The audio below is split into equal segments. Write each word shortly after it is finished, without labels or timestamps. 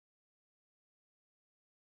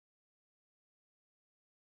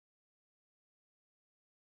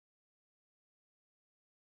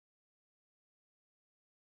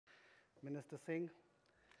Minister Singh,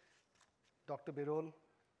 Dr. Birol,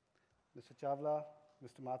 Mr. Chawla,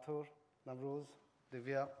 Mr. Mathur, Navroz,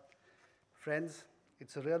 Divya, friends,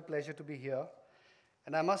 it's a real pleasure to be here.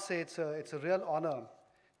 And I must say it's a real honor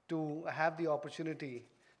to have the opportunity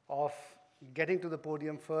of getting to the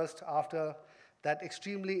podium first after that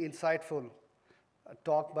extremely insightful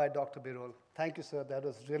talk by Dr. Birol. Thank you, sir. That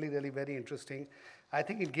was really, really very interesting. I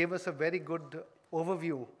think it gave us a very good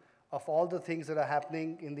overview of all the things that are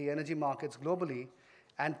happening in the energy markets globally,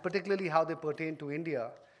 and particularly how they pertain to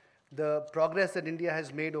India, the progress that India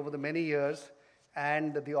has made over the many years,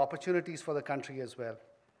 and the opportunities for the country as well.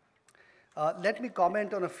 Let me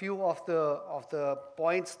comment on a few of the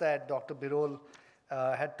points that Dr. Birol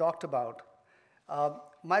had talked about.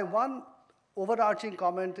 My one overarching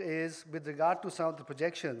comment is with regard to some of the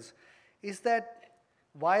projections, is that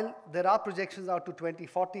while there are projections out to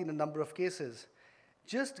 2040 in a number of cases,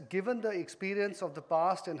 just given the experience of the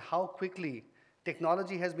past and how quickly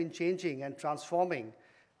technology has been changing and transforming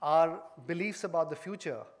our beliefs about the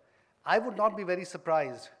future, I would not be very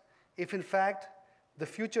surprised if in fact the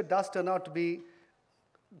future does turn out to be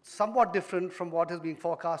somewhat different from what is being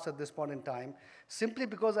forecast at this point in time, simply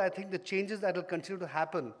because I think the changes that will continue to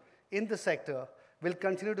happen in the sector will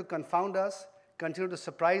continue to confound us, continue to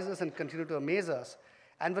surprise us, and continue to amaze us,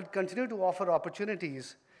 and will continue to offer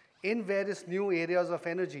opportunities in various new areas of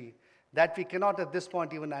energy that we cannot at this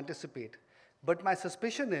point even anticipate. But my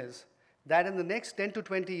suspicion is that in the next 10 to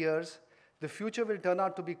 20 years, the future will turn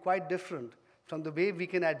out to be quite different from the way we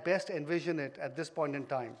can at best envision it at this point in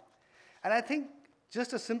time. And I think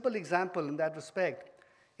just a simple example in that respect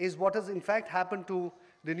is what has in fact happened to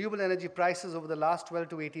renewable energy prices over the last 12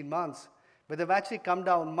 to 18 months, where they've actually come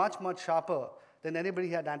down much, much sharper than anybody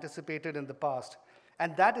had anticipated in the past.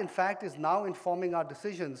 And that, in fact, is now informing our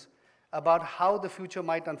decisions about how the future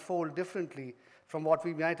might unfold differently from what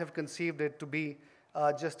we might have conceived it to be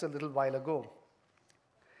just a little while ago.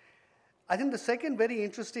 I think the second very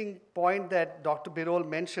interesting point that Dr. Birol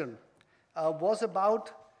mentioned was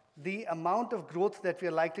about the amount of growth that we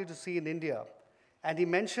are likely to see in India. And he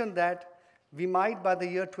mentioned that we might, by the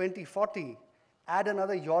year 2040, add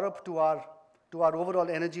another Europe to our overall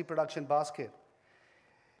energy production basket.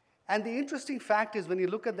 And the interesting fact is, when you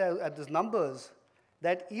look at these numbers,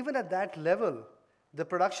 that even at that level, the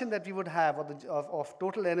production that we would have of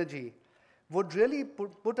total energy would really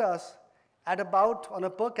put us at about, on a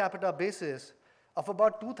per capita basis, of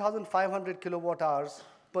about 2,500 kilowatt hours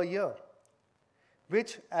per year,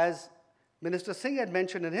 which, as Minister Singh had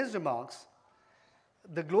mentioned in his remarks,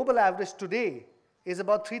 the global average today is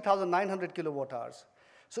about 3,900 kilowatt hours.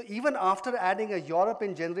 So even after adding a Europe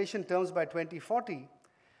in generation terms by 2040,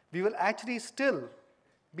 we will actually still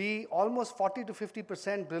be almost 40 to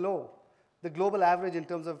 50% below the global average in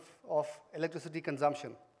terms of electricity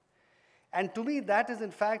consumption. And to me, that is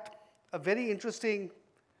in fact a very interesting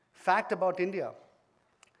fact about India,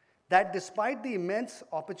 that despite the immense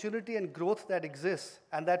opportunity and growth that exists,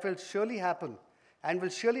 and that will surely happen, and will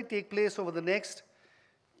surely take place over the next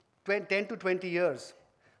 10 to 20 years,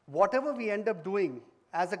 whatever we end up doing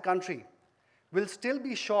as a country will still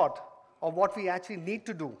be short of what we actually need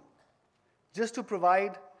to do just to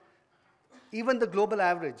provide even the global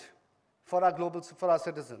average for our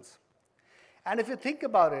citizens. And if you think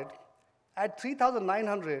about it, at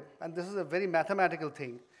 3,900, and this is a very mathematical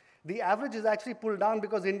thing, the average is actually pulled down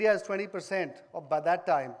because India is 20% by that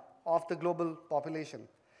time of the global population.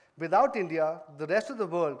 Without India, the rest of the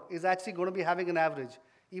world is actually going to be having an average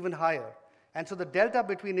even higher. And so the delta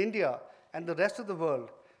between India and the rest of the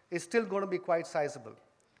world is still going to be quite sizable.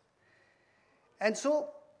 And so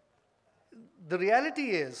the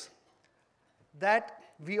reality is that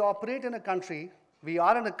we operate in a country, we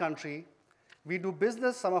are in a country, we do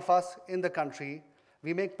business, some of us, in the country,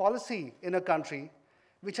 we make policy in a country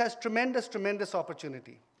which has tremendous, tremendous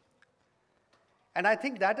opportunity. And I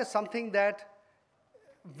think that is something that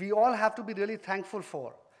we all have to be really thankful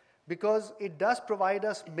for, because it does provide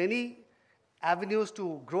us many avenues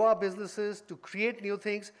to grow our businesses, to create new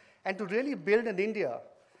things, and to really build an India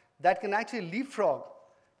that can actually leapfrog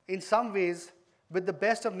in some ways with the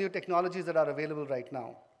best of new technologies that are available right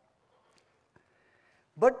now.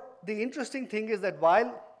 But the interesting thing is that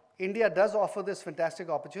while India does offer this fantastic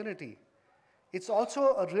opportunity, it's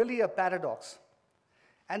also really a paradox.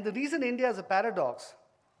 And the reason India is a paradox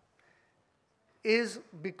is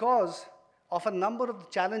because of a number of the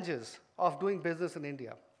challenges of doing business in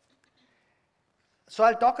India. So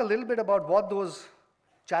I'll talk a little bit about what those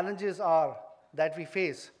challenges are that we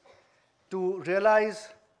face to realize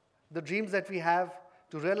the dreams that we have,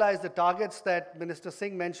 to realize the targets that Minister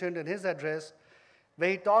Singh mentioned in his address,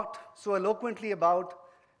 where he talked so eloquently about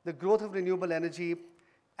the growth of renewable energy,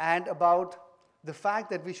 and about the fact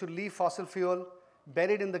that we should leave fossil fuel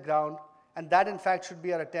buried in the ground, and that in fact should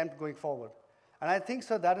be our attempt going forward. And I think,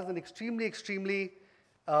 sir, that is an extremely, extremely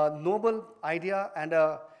noble idea, and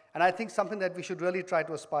I think something that we should really try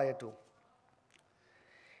to aspire to.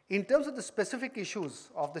 In terms of the specific issues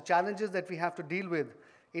of the challenges that we have to deal with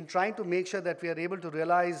in trying to make sure that we are able to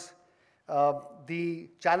realize the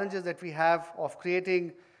challenges that we have of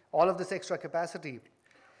creating all of this extra capacity,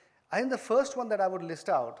 I think the first one that I would list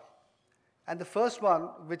out, and the first one,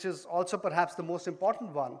 which is also perhaps the most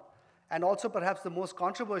important one, and also perhaps the most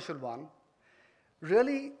controversial one,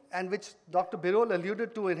 really, and which Dr. Birol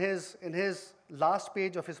alluded to in his last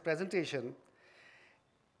page of his presentation,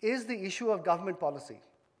 is the issue of government policy.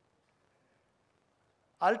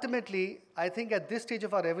 Ultimately, I think at this stage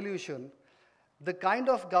of our evolution, the kind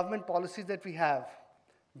of government policies that we have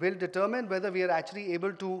will determine whether we are actually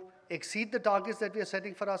able to exceed the targets that we are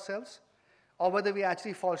setting for ourselves, or whether we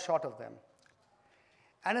actually fall short of them.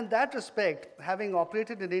 And in that respect, having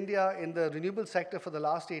operated in India in the renewable sector for the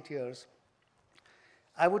last 8 years,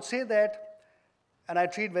 I would say that, and I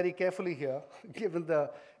treat very carefully here, given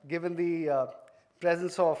the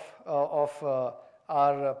presence of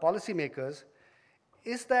our policymakers,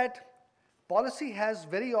 is that policy has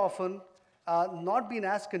very often not been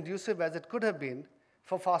as conducive as it could have been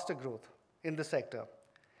for faster growth in the sector.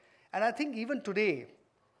 And I think even today,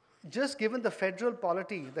 just given the federal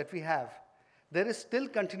polity that we have, there is still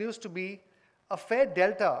continues to be a fair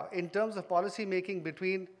delta in terms of policy making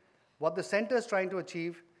between what the center is trying to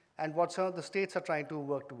achieve and what some of the states are trying to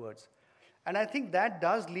work towards. And I think that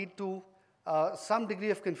does lead to some degree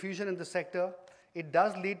of confusion in the sector. It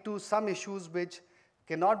does lead to some issues which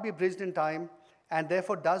cannot be bridged in time, and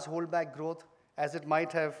therefore does hold back growth as it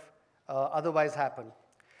might have otherwise happened.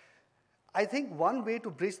 I think one way to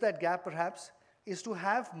bridge that gap, perhaps, is to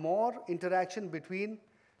have more interaction between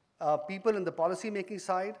people in the policy-making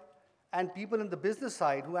side and people in the business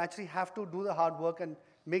side who actually have to do the hard work and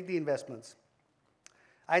make the investments.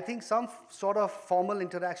 I think some sort of formal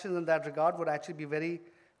interactions in that regard would actually be very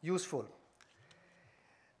useful.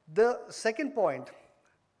 The second point,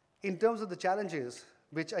 in terms of the challenges,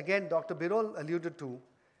 which again Dr. Birol alluded to,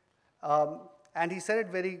 and he said it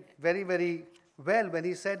very, very, very well when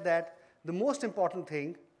he said that the most important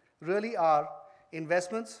thing really are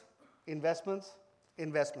investments, investments,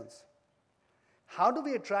 investments. How do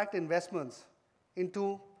we attract investments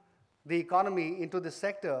into the economy, into the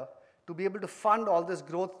sector, to be able to fund all this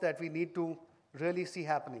growth that we need to really see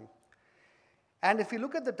happening? And if you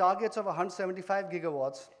look at the targets of 175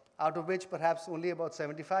 gigawatts, out of which perhaps only about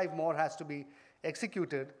 75 more has to be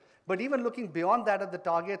executed, but even looking beyond that at the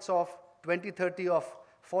targets of 2030 of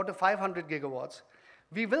 400 to 500 gigawatts,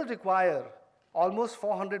 we will require almost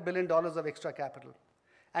 $400 billion of extra capital,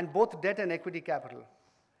 and both debt and equity capital.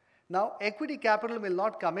 Now, equity capital will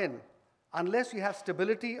not come in unless you have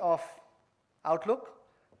stability of outlook,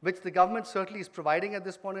 which the government certainly is providing at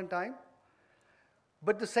this point in time.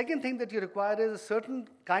 But the second thing that you require is a certain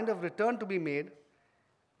kind of return to be made,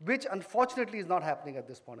 which unfortunately is not happening at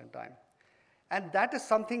this point in time. And that is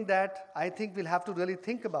something that I think we'll have to really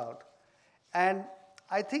think about. And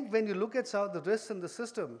I think when you look at some of the risks in the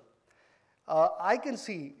system, I can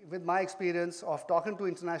see with my experience of talking to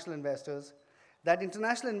international investors that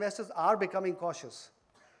international investors are becoming cautious.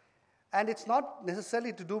 And it's not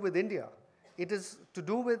necessarily to do with India. It is to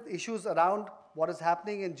do with issues around what is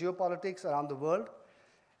happening in geopolitics around the world.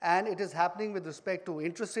 And it is happening with respect to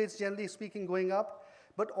interest rates, generally speaking, going up.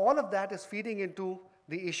 But all of that is feeding into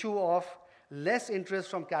the issue of less interest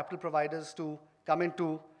from capital providers to come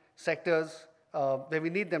into sectors where we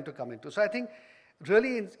need them to come into. So I think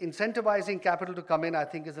really incentivizing capital to come in, I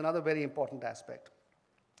think, is another very important aspect.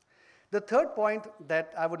 The third point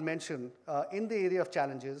that I would mention in the area of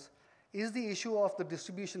challenges is the issue of the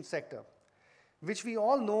distribution sector, which we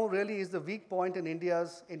all know really is the weak point in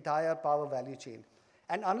India's entire power value chain.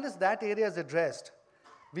 And unless that area is addressed,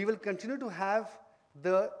 we will continue to have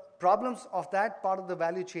the problems of that part of the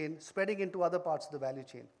value chain spreading into other parts of the value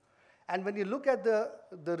chain. And when you look at the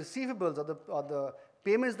receivables or the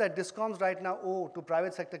payments that DISCOMs right now owe to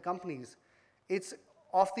private sector companies, it's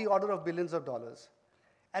of the order of billions of dollars.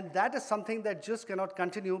 And that is something that just cannot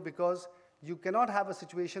continue, because you cannot have a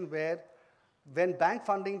situation where when bank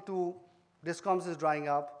funding to DISCOMs is drying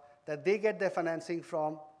up, that they get their financing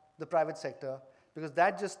from the private sector, because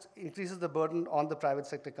that just increases the burden on the private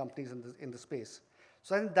sector companies in the space.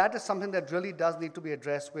 So I think that is something that really does need to be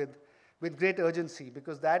addressed with great urgency,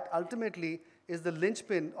 because that ultimately is the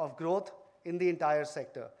linchpin of growth in the entire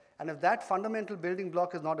sector. And if that fundamental building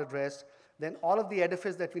block is not addressed, then all of the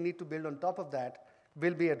edifice that we need to build on top of that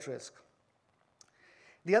will be at risk.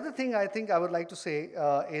 The other thing I think I would like to say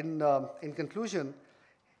in conclusion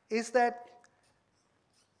is that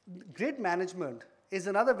grid management is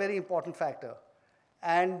another very important factor.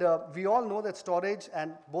 And we all know that storage,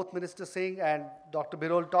 and both Minister Singh and Dr.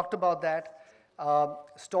 Birol talked about that.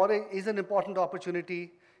 Storage is an important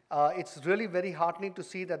opportunity. It's really very heartening to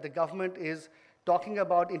see that the government is talking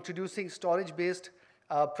about introducing storage-based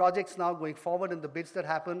projects now going forward in the bids that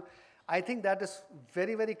happen. I think that is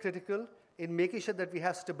very, very critical in making sure that we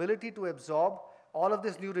have stability to absorb all of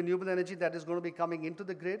this new renewable energy that is going to be coming into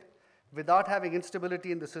the grid without having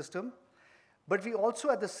instability in the system. But we also,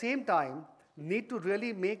 at the same time, need to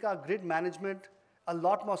really make our grid management a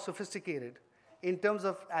lot more sophisticated in terms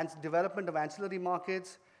of development of ancillary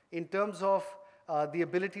markets, in terms of the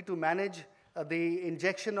ability to manage the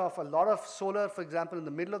injection of a lot of solar, for example, in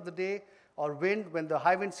the middle of the day, or wind when the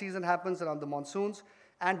high wind season happens around the monsoons,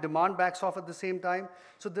 and demand backs off at the same time.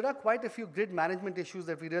 So there are quite a few grid management issues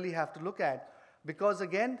that we really have to look at, because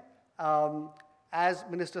again, as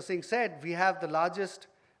Minister Singh said, we have the largest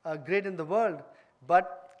grid in the world,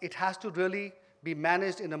 but it has to really be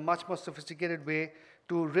managed in a much more sophisticated way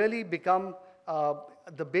to really become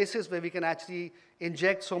the basis where we can actually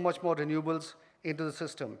inject so much more renewables into the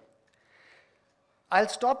system. I'll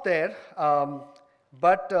stop there,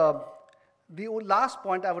 but the last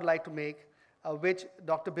point I would like to make, which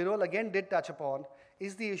Dr. Birol again did touch upon,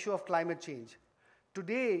 is the issue of climate change.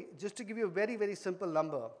 Today, just to give you a very, very simple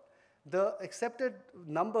number, the accepted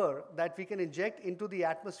number that we can inject into the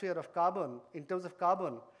atmosphere of carbon, in terms of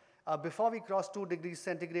carbon, before we cross 2 degrees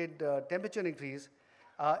centigrade temperature increase,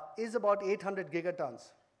 is about 800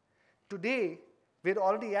 gigatons. Today, we're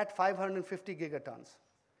already at 550 gigatons.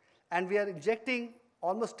 And we are injecting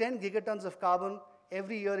almost 10 gigatons of carbon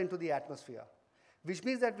every year into the atmosphere, which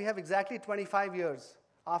means that we have exactly 25 years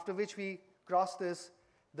after which we cross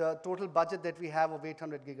the total budget that we have of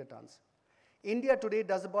 800 gigatons. India today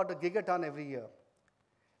does about a gigaton every year.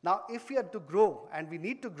 Now, if we are to grow, and we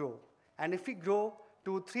need to grow, and if we grow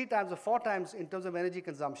to 3 times or 4 times in terms of energy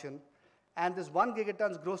consumption, and this 1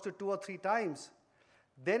 gigaton grows to 2 or 3 times,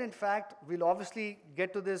 then in fact, we'll obviously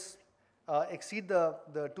get to this, exceed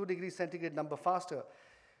the 2 degrees centigrade number faster.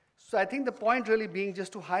 So I think the point really being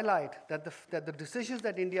just to highlight that the decisions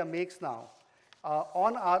that India makes now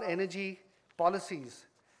on our energy policies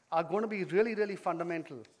are going to be really, really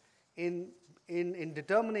fundamental in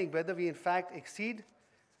determining whether we in fact exceed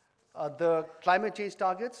the climate change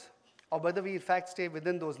targets or whether we in fact stay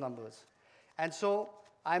within those numbers. And so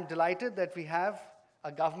I'm delighted that we have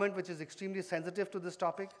a government which is extremely sensitive to this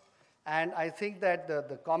topic. And I think that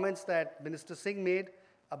the comments that Minister Singh made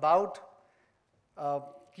about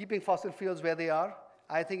keeping fossil fuels where they are,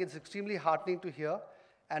 I think it's extremely heartening to hear.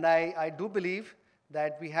 And I do believe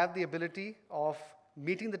that we have the ability of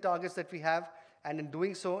meeting the targets that we have, and in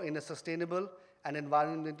doing so in a sustainable and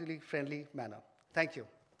environmentally friendly manner. Thank you.